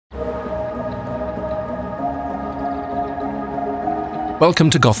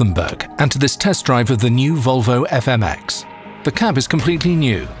Welcome to Gothenburg and to this test drive of the new Volvo FMX. The cab is completely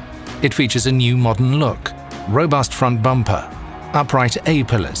new. It features a new modern look, robust front bumper, upright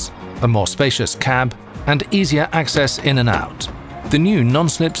A-pillars, a more spacious cab, and easier access in and out. The new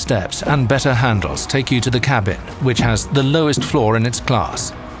non-slip steps and better handles take you to the cabin, which has the lowest floor in its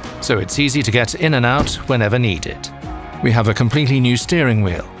class, so it's easy to get in and out whenever needed. We have a completely new steering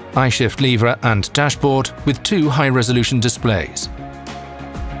wheel, I-shift lever and dashboard with 2 high-resolution displays.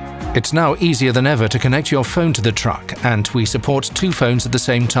 It's now easier than ever to connect your phone to the truck, and we support 2 phones at the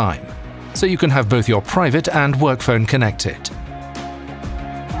same time, so you can have both your private and work phone connected.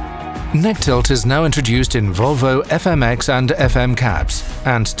 Neck tilt is now introduced in Volvo FMX and FM cabs,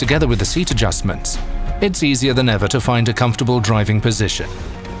 and together with the seat adjustments, it's easier than ever to find a comfortable driving position.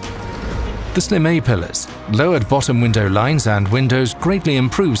 The slim A-pillars, lowered bottom window lines and windows greatly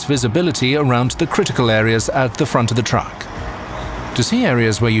improves visibility around the critical areas at the front of the truck. To see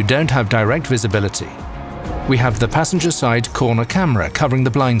areas where you don't have direct visibility, we have the passenger side corner camera covering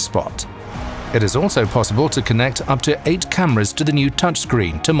the blind spot. It is also possible to connect up to 8 cameras to the new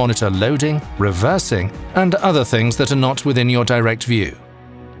touchscreen to monitor loading, reversing, and other things that are not within your direct view.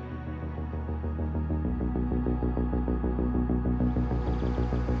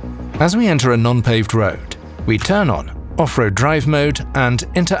 As we enter a non-paved road, we turn on off-road drive mode and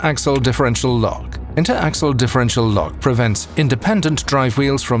inter-axle differential lock. Inter-axle differential lock prevents independent drive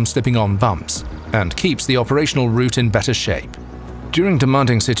wheels from slipping on bumps and keeps the operational route in better shape. During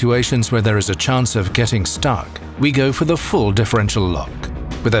demanding situations where there is a chance of getting stuck, we go for the full differential lock.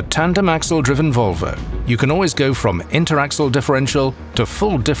 With a tandem axle-driven Volvo, you can always go from inter-axle differential to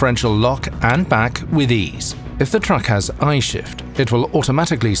full differential lock and back with ease. If the truck has I-shift, it will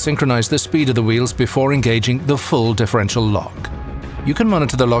automatically synchronize the speed of the wheels before engaging the full differential lock. You can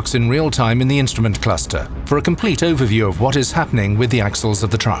monitor the locks in real time in the instrument cluster for a complete overview of what is happening with the axles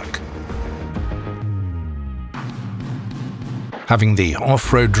of the truck. Having the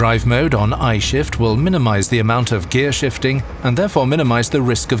off-road drive mode on I-shift will minimize the amount of gear shifting and therefore minimize the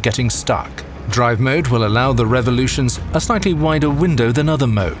risk of getting stuck. Drive mode will allow the revolutions a slightly wider window than other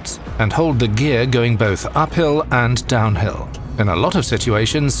modes and hold the gear going both uphill and downhill. In a lot of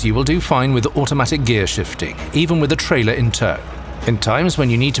situations, you will do fine with automatic gear shifting, even with a trailer in tow. In times when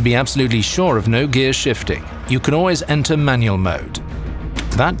you need to be absolutely sure of no gear shifting, you can always enter manual mode.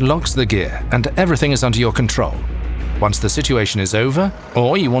 That locks the gear and everything is under your control. Once the situation is over,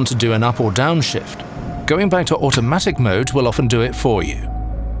 or you want to do an up or down shift, going back to automatic mode will often do it for you.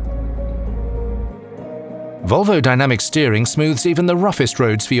 Volvo Dynamic Steering smooths even the roughest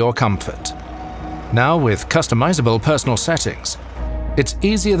roads for your comfort. Now with customizable personal settings, it's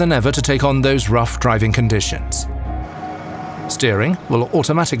easier than ever to take on those rough driving conditions. Steering will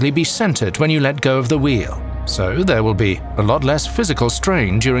automatically be centered when you let go of the wheel, so there will be a lot less physical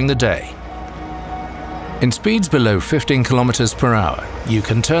strain during the day. In speeds below 15 km per hour, you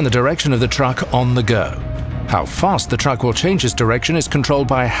can turn the direction of the truck on the go. How fast the truck will change its direction is controlled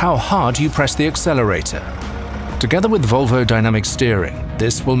by how hard you press the accelerator. Together with Volvo Dynamic Steering,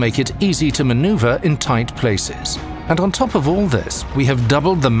 this will make it easy to maneuver in tight places. And on top of all this, we have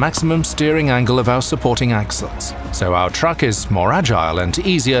doubled the maximum steering angle of our supporting axles, so our truck is more agile and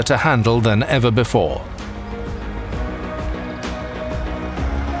easier to handle than ever before.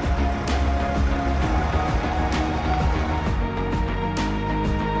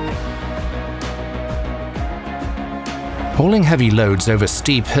 Hauling heavy loads over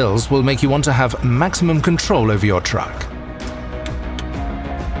steep hills will make you want to have maximum control over your truck.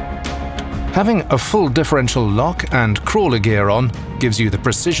 Having a full differential lock and crawler gear on gives you the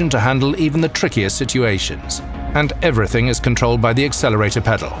precision to handle even the trickiest situations, and everything is controlled by the accelerator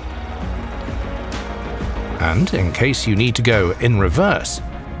pedal. And in case you need to go in reverse,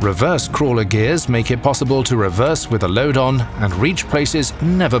 reverse crawler gears make it possible to reverse with a load on and reach places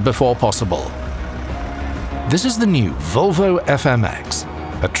never before possible. This is the new Volvo FMX,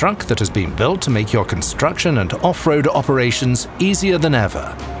 a truck that has been built to make your construction and off-road operations easier than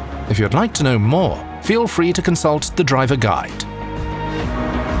ever. If you'd like to know more, feel free to consult the driver guide.